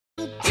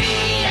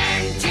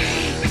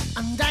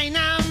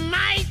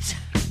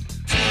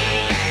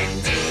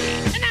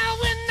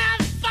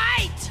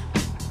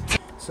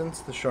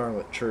the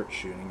Charlotte church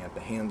shooting at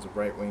the hands of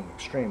right-wing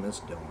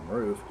extremist Dylan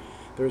Roof,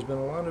 there has been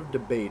a lot of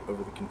debate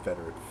over the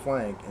Confederate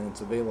flag and its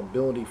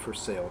availability for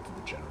sale to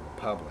the general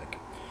public.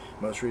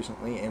 Most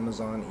recently,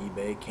 Amazon,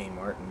 eBay,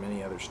 Kmart, and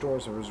many other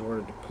stores have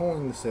resorted to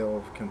pulling the sale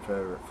of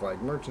Confederate flag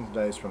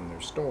merchandise from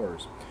their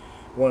stores.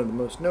 One of the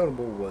most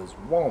notable was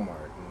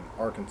Walmart, an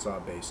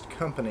Arkansas-based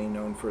company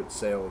known for its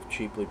sale of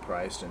cheaply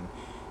priced and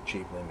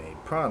cheaply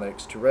made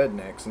products to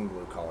rednecks and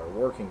blue-collar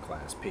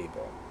working-class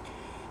people.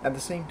 At the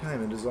same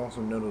time, it is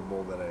also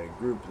notable that a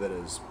group that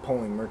is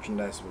pulling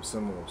merchandise of a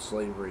symbol of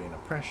slavery and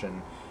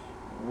oppression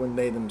when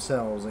they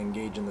themselves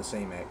engage in the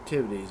same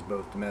activities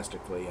both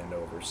domestically and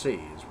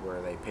overseas,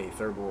 where they pay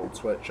third-world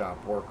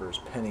sweatshop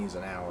workers pennies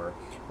an hour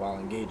while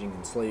engaging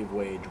in slave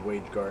wage,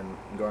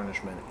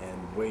 garnishment,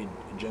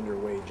 and gender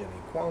wage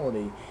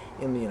inequality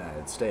in the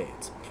United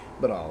States.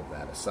 But all of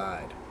that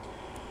aside,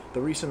 the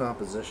recent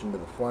opposition to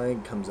the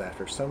flag comes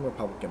after some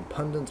Republican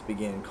pundits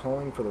began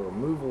calling for the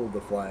removal of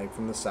the flag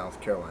from the South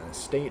Carolina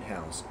State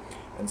House,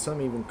 and some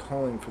even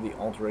calling for the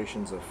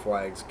alterations of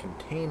flags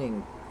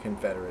containing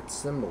Confederate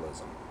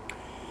symbolism.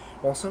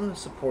 While some have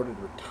supported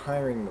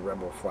retiring the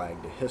rebel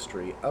flag to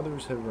history,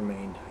 others have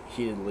remained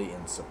heatedly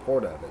in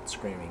support of it,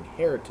 screaming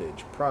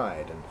heritage,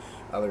 pride, and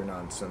other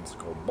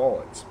nonsensical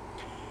bullets.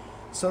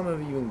 Some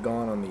have even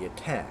gone on the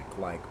attack,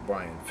 like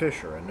Brian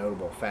Fisher, a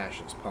notable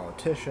fascist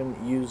politician,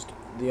 used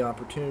the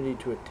opportunity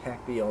to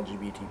attack the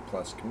LGBT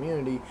plus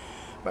community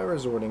by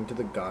resorting to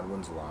the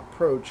Godwin's Law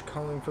approach,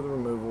 calling for the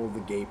removal of the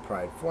gay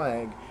pride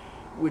flag,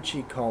 which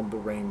he called the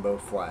rainbow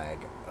flag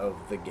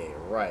of the Gay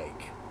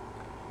Reich.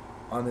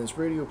 On his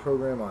radio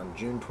program on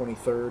June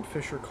 23rd,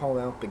 Fisher called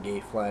out the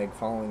gay flag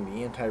following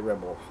the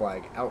anti-rebel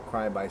flag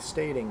outcry by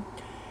stating,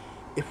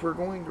 "If we're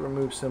going to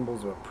remove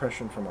symbols of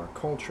oppression from our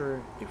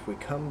culture, if we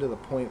come to the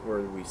point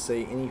where we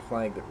say any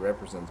flag that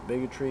represents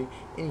bigotry,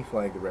 any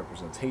flag that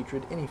represents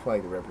hatred, any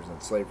flag that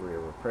represents slavery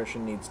or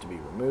repression needs to be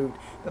removed,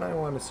 then I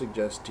want to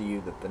suggest to you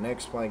that the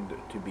next flag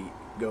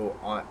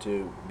ought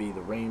to be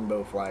the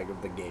rainbow flag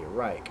of the Gay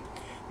Reich.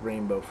 The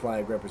rainbow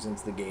flag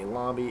represents the gay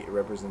lobby, it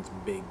represents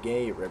big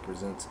gay, it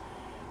represents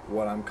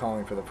what I'm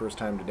calling for the first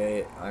time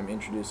today. I'm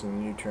introducing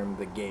the new term,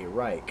 the Gay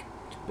Reich.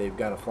 They've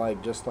got a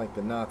flag just like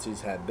the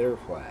Nazis had their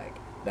flag.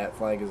 That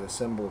flag is a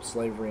symbol of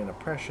slavery and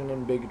oppression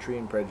and bigotry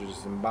and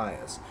prejudice and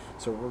bias.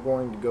 So if we're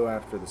going to go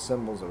after the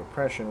symbols of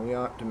oppression, we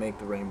ought to make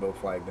the rainbow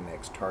flag the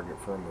next target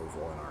for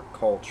removal in our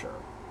culture."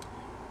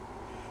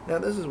 Now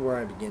this is where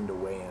I begin to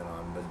weigh in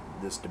on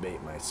this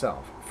debate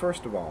myself.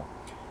 First of all,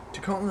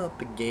 to call out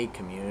the gay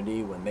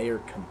community when they are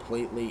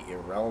completely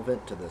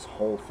irrelevant to this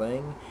whole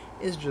thing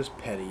is just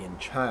petty and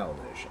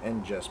childish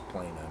and just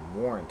plain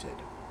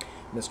unwarranted.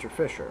 Mr.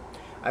 Fisher,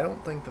 I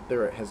don't think that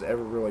there has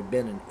ever really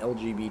been an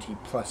LGBT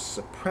plus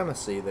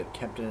supremacy that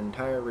kept an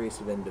entire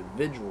race of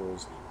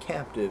individuals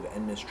captive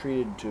and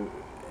mistreated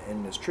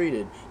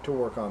to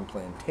work on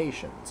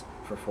plantations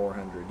for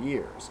 400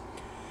 years.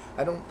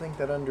 I don't think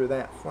that under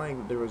that flag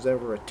that there was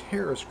ever a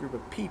terrorist group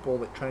of people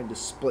that tried to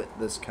split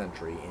this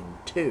country in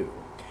two.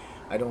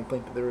 I don't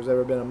think that there has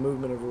ever been a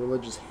movement of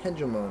religious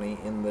hegemony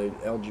in the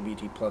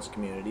LGBT plus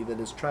community that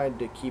has tried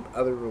to keep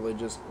other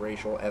religious,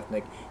 racial,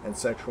 ethnic, and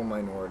sexual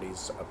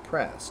minorities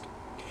oppressed.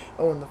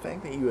 Oh, and the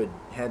fact that you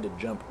had to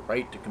jump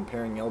right to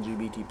comparing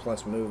LGBT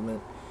plus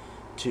movement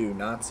to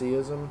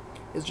Nazism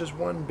is just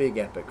one big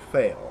epic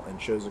fail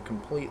and shows a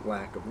complete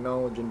lack of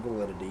knowledge and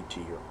validity to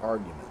your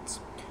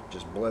arguments.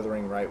 Just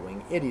blithering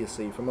right-wing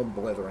idiocy from a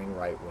blithering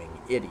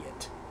right-wing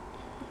idiot.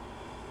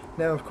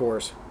 Now, of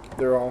course,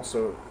 there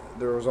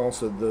is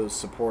also those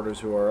supporters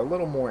who are a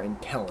little more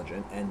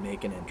intelligent and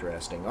make an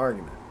interesting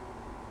argument.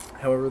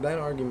 However, that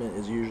argument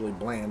is usually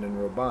bland and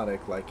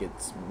robotic, like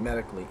it's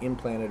medically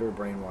implanted or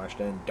brainwashed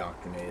and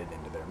indoctrinated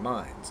into their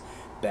minds,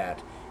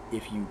 that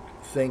if you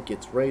think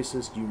it's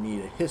racist, you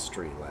need a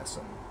history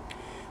lesson.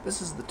 This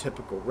is the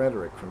typical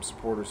rhetoric from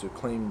supporters who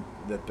claim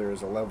that there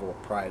is a level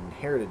of pride and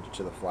heritage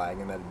to the flag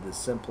and that it is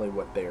simply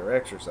what they are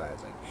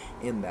exercising,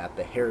 in that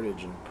the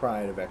heritage and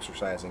pride of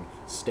exercising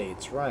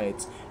states'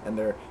 rights and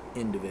their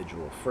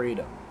individual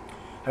freedom.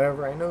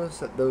 However, I notice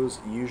that those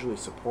usually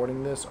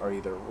supporting this are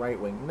either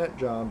right-wing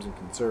nutjobs and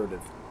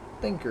conservative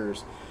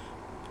thinkers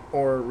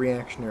or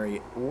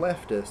reactionary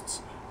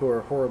leftists who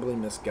are horribly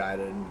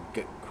misguided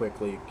and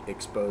quickly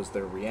expose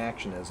their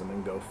reactionism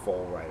and go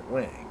full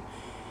right-wing.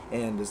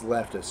 And as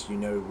leftists, you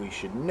know we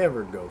should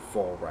never go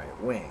full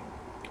right-wing.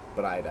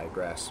 But I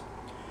digress.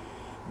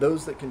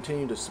 Those that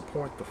continue to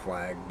support the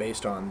flag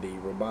based on the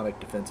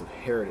robotic defense of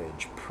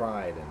heritage,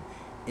 pride, and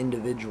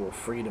individual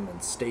freedom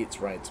and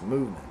states' rights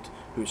movement,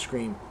 who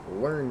scream,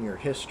 "Learn your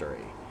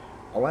history,"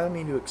 allow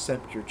me to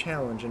accept your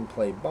challenge and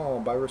play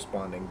ball by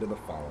responding to the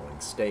following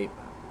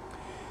statement.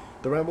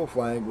 The rebel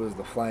flag was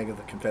the flag of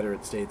the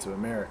Confederate States of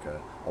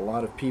America. A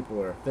lot of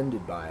people are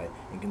offended by it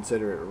and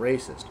consider it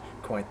racist.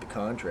 Quite the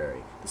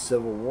contrary. The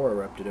Civil War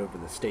erupted over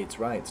the states'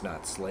 rights,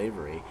 not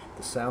slavery.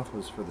 The South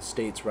was for the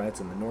states' rights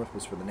and the North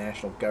was for the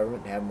national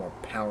government to have more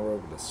power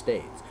over the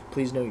states.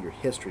 Please know your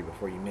history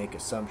before you make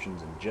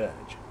assumptions and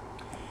judge.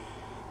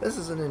 This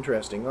is an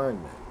interesting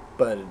argument,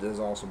 but it is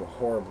also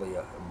horribly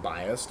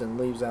biased and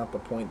leaves out the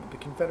point that the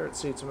Confederate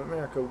States of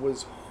America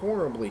was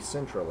horribly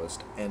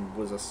centralist and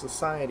was a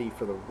society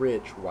for the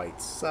rich white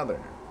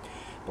Southerner.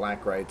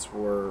 Black rights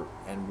were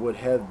and would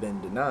have been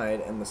denied,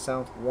 and the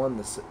South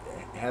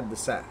had the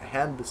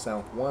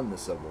South won the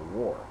Civil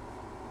War.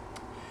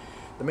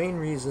 The main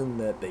reason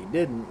that they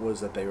didn't was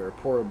that they were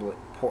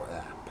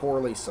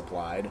poorly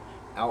supplied,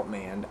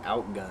 outmanned,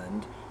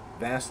 outgunned,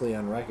 vastly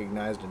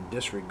unrecognized and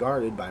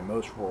disregarded by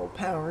most world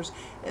powers,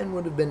 and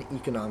would have been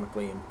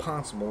economically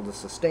impossible to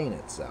sustain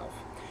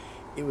itself.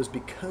 It was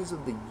because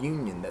of the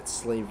Union that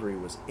slavery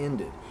was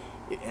ended,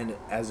 and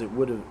as it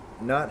would have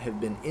not have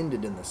been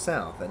ended in the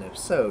South, and if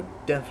so,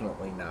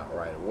 definitely not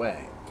right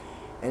away.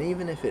 And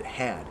even if it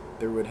had,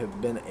 there would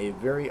have been a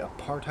very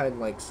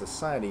apartheid-like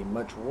society,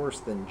 much worse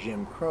than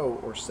Jim Crow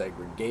or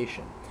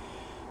segregation.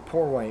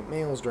 Poor white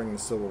males during the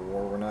Civil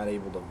War were not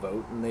able to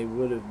vote, and they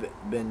would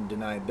have been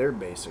denied their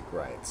basic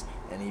rights.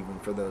 And even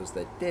for those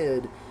that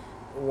did,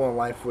 well,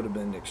 life would have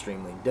been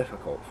extremely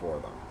difficult for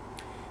them.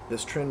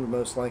 This trend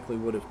most likely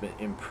would have been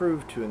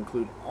improved to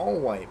include all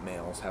white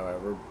males,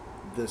 however.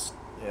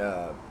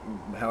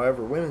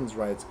 However, women's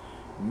rights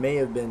may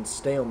have been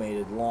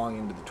stalemated long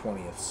into the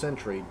 20th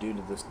century due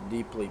to this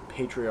deeply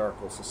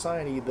patriarchal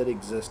society that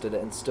existed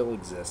and still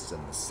exists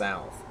in the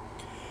South.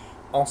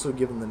 Also,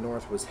 given the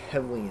North was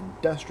heavily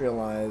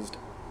industrialized,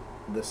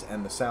 the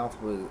South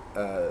was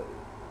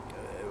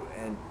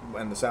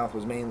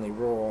mainly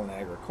rural and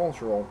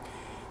agricultural,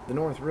 the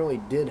North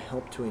really did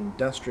help to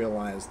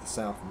industrialize the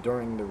South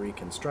during the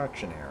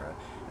Reconstruction era,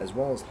 as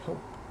well as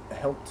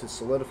helped to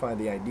solidify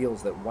the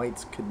ideals that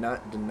whites could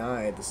not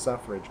deny the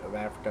suffrage of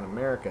African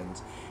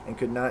Americans and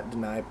could not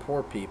deny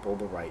poor people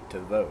the right to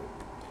vote.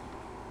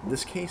 The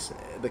case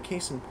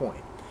in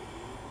point.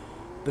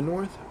 The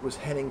North was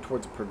heading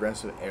towards a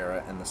progressive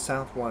era, and the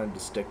South wanted to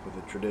stick with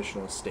the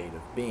traditional state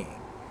of being.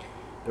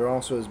 There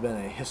also has been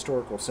a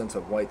historical sense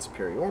of white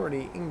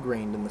superiority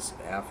ingrained in the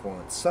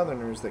affluent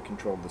Southerners that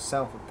controlled the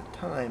South at the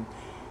time,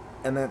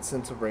 and that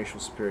sense of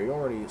racial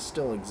superiority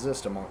still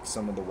exists amongst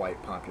some of the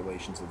white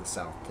populations of the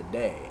South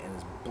today, and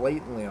is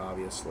blatantly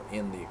obvious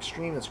in the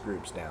extremist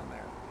groups down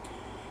there.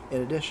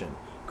 In addition,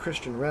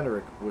 Christian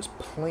rhetoric was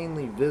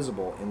plainly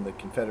visible in the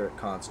Confederate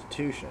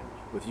Constitution,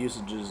 with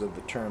usages of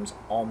the terms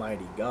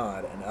Almighty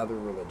God and other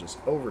religious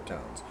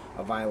overtones,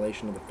 a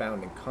violation of the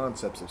founding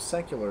concepts of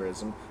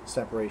secularism,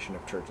 separation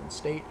of church and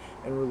state,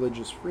 and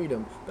religious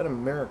freedom that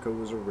America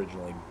was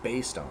originally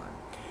based on.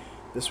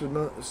 This would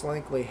most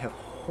likely have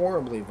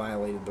horribly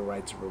violated the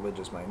rights of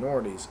religious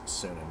minorities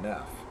soon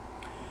enough.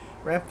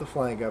 Wrap the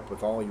flag up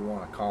with all you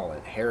want to call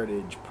it,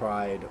 heritage,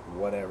 pride,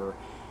 whatever.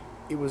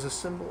 It was a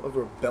symbol of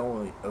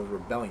rebellion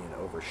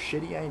over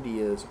shitty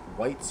ideas,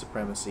 white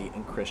supremacy,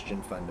 and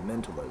Christian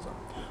fundamentalism,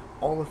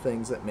 all the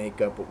things that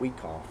make up what we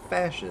call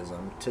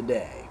fascism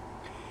today.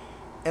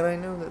 And I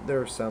know that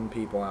there are some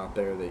people out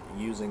there that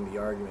using the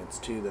arguments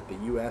too that the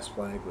U.S.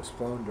 flag was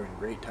flown during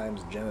great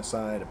times of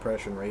genocide,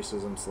 oppression,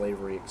 racism,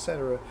 slavery,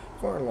 etc.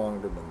 far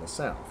longer than the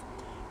South.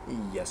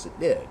 Yes, it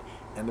did,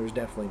 and there's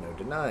definitely no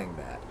denying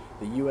that.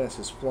 The U.S.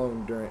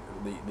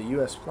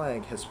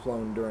 flag has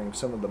flown during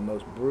some of the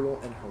most brutal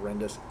and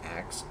horrendous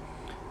acts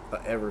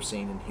ever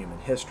seen in human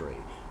history.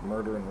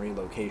 Murder and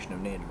relocation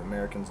of Native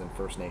Americans and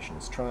First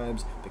Nations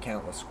tribes, the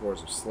countless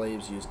scores of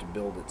slaves used to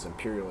build its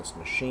imperialist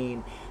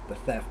machine, the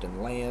theft of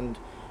land,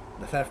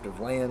 the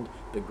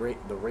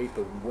rape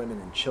of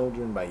women and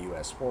children by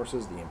U.S.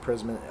 forces, the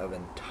imprisonment of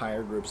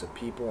entire groups of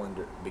people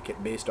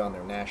based on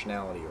their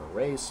nationality or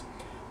race,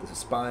 the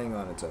spying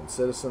on its own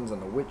citizens,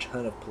 and the witch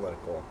hunt of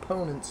political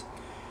opponents,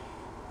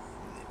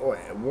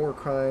 war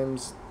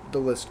crimes, the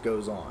list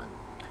goes on.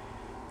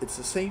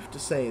 It's safe to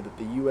say that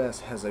the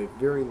U.S. has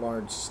very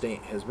large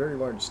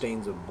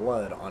stains of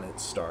blood on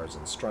its Stars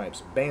and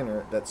Stripes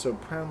banner that so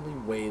proudly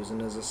waves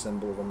and is a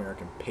symbol of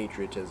American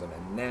patriotism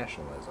and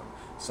nationalism,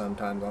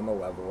 sometimes on the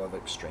level of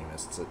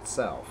extremists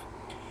itself.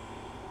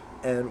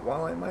 And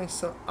while I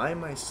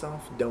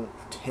myself don't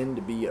tend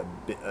to be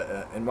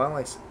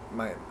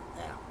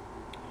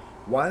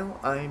While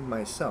I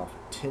myself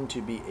tend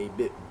to be a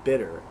bit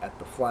bitter at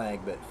the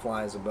flag that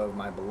flies above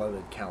my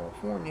beloved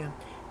California,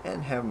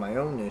 and have my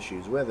own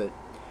issues with it,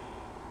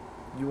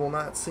 you will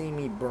not see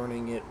me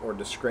burning it or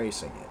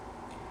disgracing it.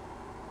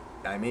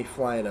 I may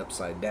fly it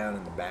upside down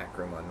in the back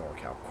room on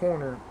NorCal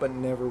Corner, but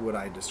never would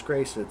I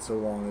disgrace it so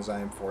long as I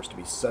am forced to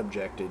be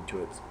subjected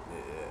to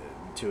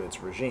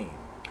its regime.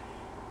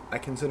 I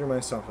consider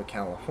myself a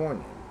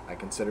Californian. I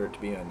consider it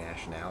to be a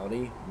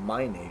nationality,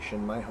 my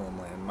nation, my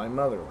homeland, my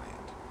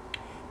motherland.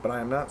 But I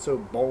am not so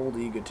bold,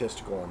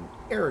 egotistical, and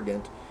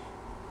arrogant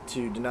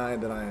to deny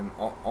that I am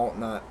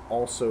not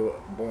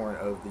also born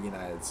of the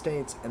United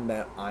States and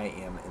that I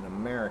am an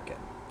American.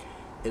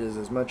 It is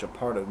as much a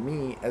part of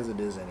me as it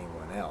is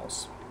anyone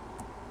else.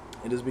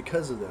 It is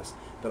because of this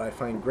that I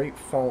find great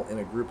fault in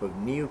a group of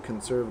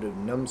neoconservative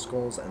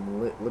numbskulls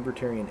and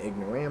libertarian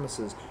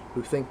ignoramuses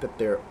who think that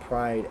their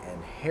pride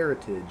and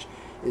heritage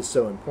is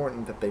so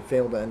important that they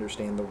fail to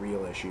understand the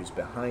real issues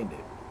behind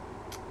it.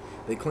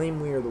 They claim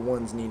we are the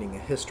ones needing a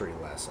history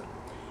lesson.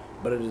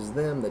 but it is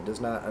them that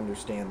does not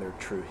understand their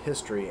true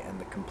history and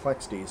the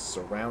complexities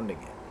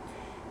surrounding it.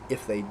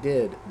 If they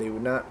did, they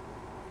would not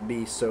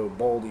be so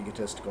bold,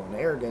 egotistical, and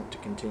arrogant to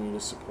continue to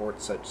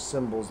support such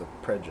symbols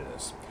of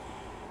prejudice.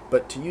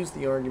 But to use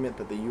the argument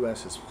that the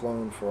U.S. has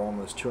flown for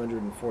almost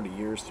 240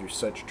 years through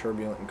such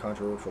turbulent and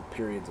controversial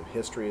periods of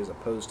history as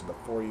opposed to the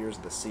 4 years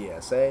of the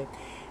CSA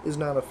is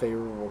not a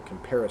favorable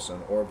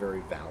comparison or a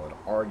very valid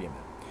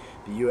argument.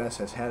 The U.S.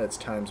 has had its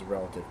times of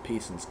relative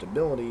peace and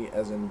stability,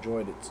 as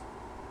enjoyed its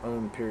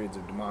own periods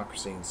of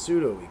democracy and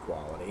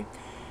pseudo-equality.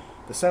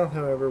 The South,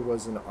 however,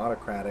 was an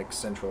autocratic,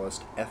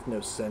 centralist,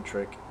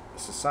 ethnocentric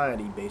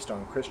society based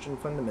on Christian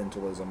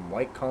fundamentalism,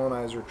 white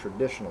colonizer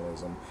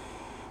traditionalism,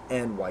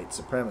 and white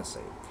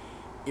supremacy.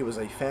 It was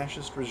a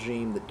fascist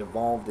regime that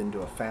devolved into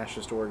a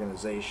fascist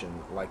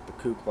organization like the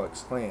Ku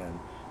Klux Klan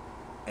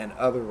and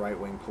other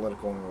right-wing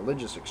political and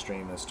religious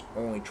extremists,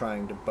 only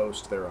trying to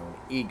boast their own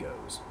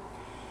egos.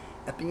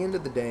 At the end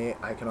of the day,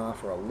 I can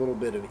offer a little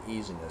bit of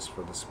easiness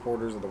for the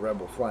supporters of the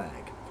rebel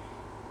flag.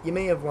 You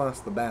may have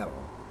lost the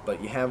battle,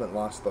 but you haven't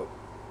lost the...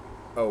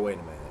 Oh, wait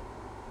a minute.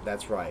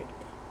 That's right.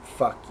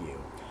 Fuck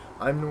you.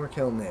 I'm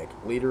NorCal Nick,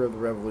 leader of the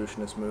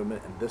revolutionist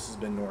movement, and this has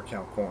been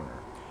NorCal Corner.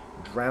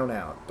 Drown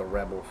out the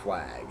rebel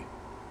flag.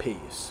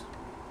 Peace.